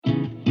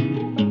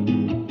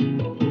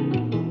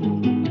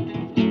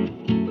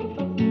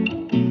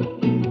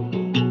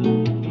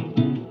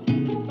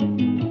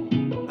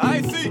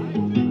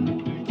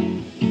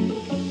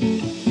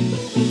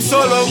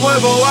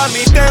muevo a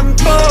mi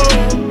tempo,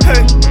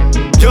 hey.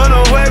 Yo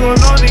no juego,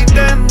 no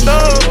Nintendo,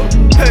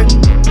 hey.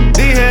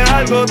 Dije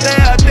algo de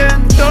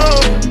atento,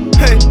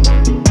 hey.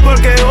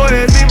 Porque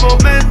hoy es mi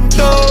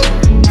momento,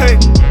 hey.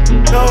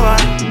 No va,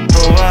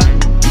 no va,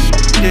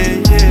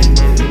 yeah, yeah,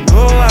 yeah.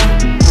 Oh va,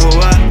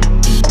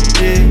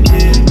 yeah,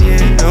 yeah,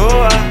 yeah.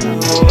 Oh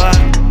va,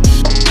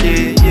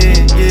 yeah, yeah,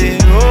 yeah.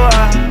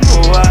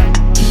 Oh va,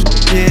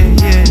 yeah,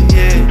 yeah,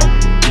 yeah.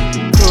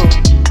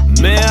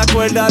 Me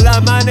acuerda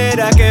la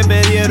manera que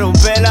me dieron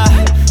vela.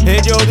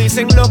 Ellos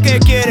dicen lo que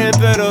quieren,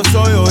 pero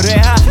soy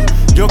oreja.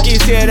 Yo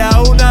quisiera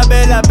una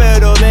vela,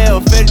 pero de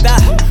oferta,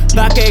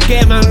 pa' que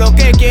queman lo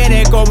que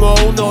quieren como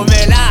una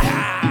novela.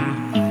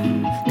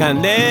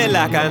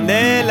 Candela,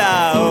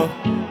 candela, oh.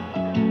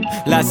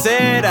 La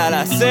cera,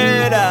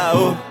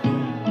 oh.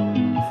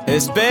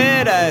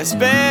 Espera,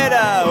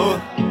 espera, oh.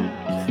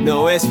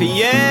 No es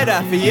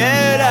fiera,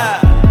 fiera.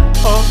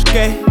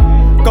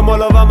 Ok, ¿cómo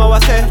lo vamos a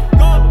hacer?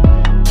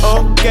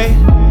 Ok,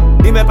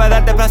 dime para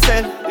darte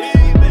placer.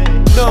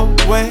 No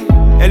way,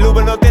 el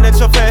Uber no tiene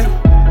chofer.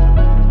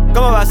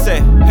 ¿Cómo va a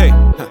ser? Hey.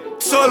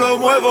 Solo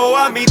muevo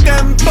a mi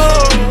tempo,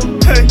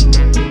 hey.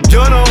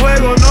 Yo no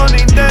juego, no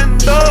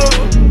Nintendo,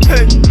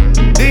 hey.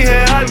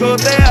 Dije algo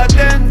de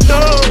atento,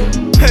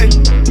 hey.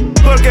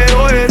 Porque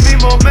hoy es mi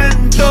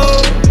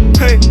momento,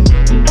 hey.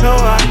 No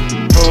va,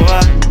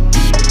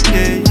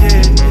 yeah,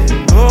 yeah,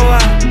 yeah. Oh va,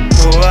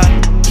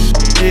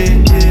 yeah,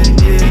 yeah,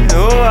 yeah.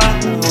 Oh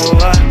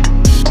va,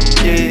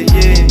 yeah,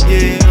 yeah,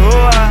 yeah.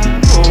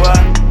 Oh va,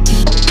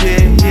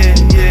 yeah, yeah,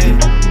 yeah.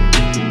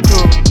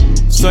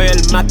 Soy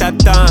el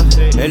matatán,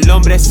 el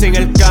hombre sin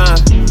el can,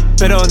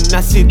 pero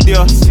nací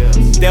Dios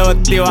de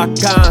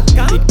Oteotihuacán.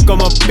 Y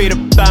como Peter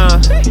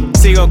Pan,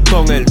 sigo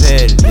con el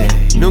verde.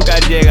 Nunca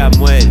llega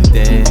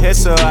muerte,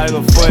 eso es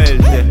algo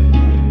fuerte.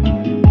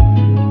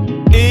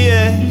 Y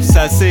es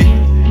así,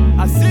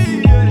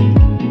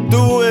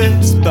 tú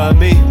es pa'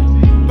 mí,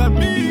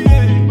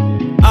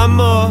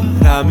 amor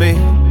a mí.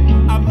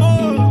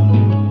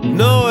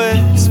 No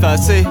es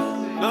fácil.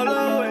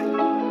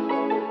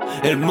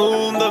 El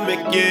mundo me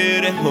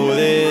quiere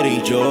joder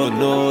y yo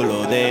no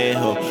lo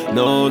dejo.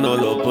 No, no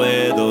lo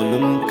puedo,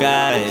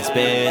 nunca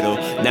espero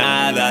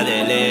nada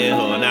de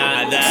lejos,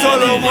 nada.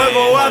 Solo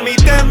muevo a mi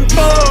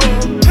tempo,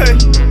 hey.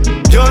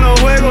 Yo no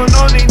juego,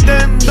 no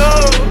Nintendo,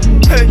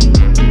 hey.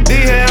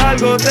 Dije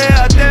algo de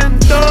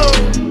atento,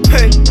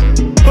 hey.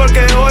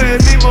 Porque hoy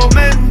es mi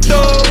momento,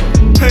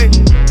 hey.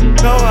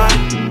 No va,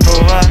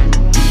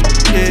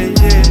 yeah,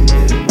 yeah,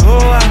 yeah. Oh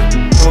va,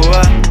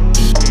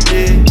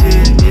 yeah,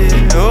 yeah,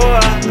 yeah. Oh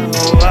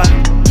va,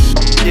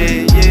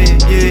 yeah, yeah,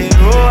 yeah.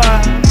 Oh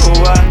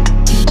va,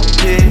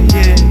 yeah,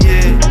 yeah,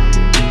 yeah.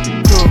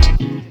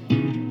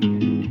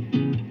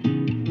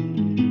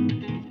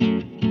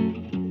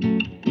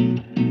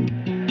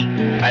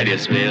 Ay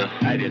Dios mío,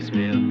 ay Dios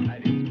mío.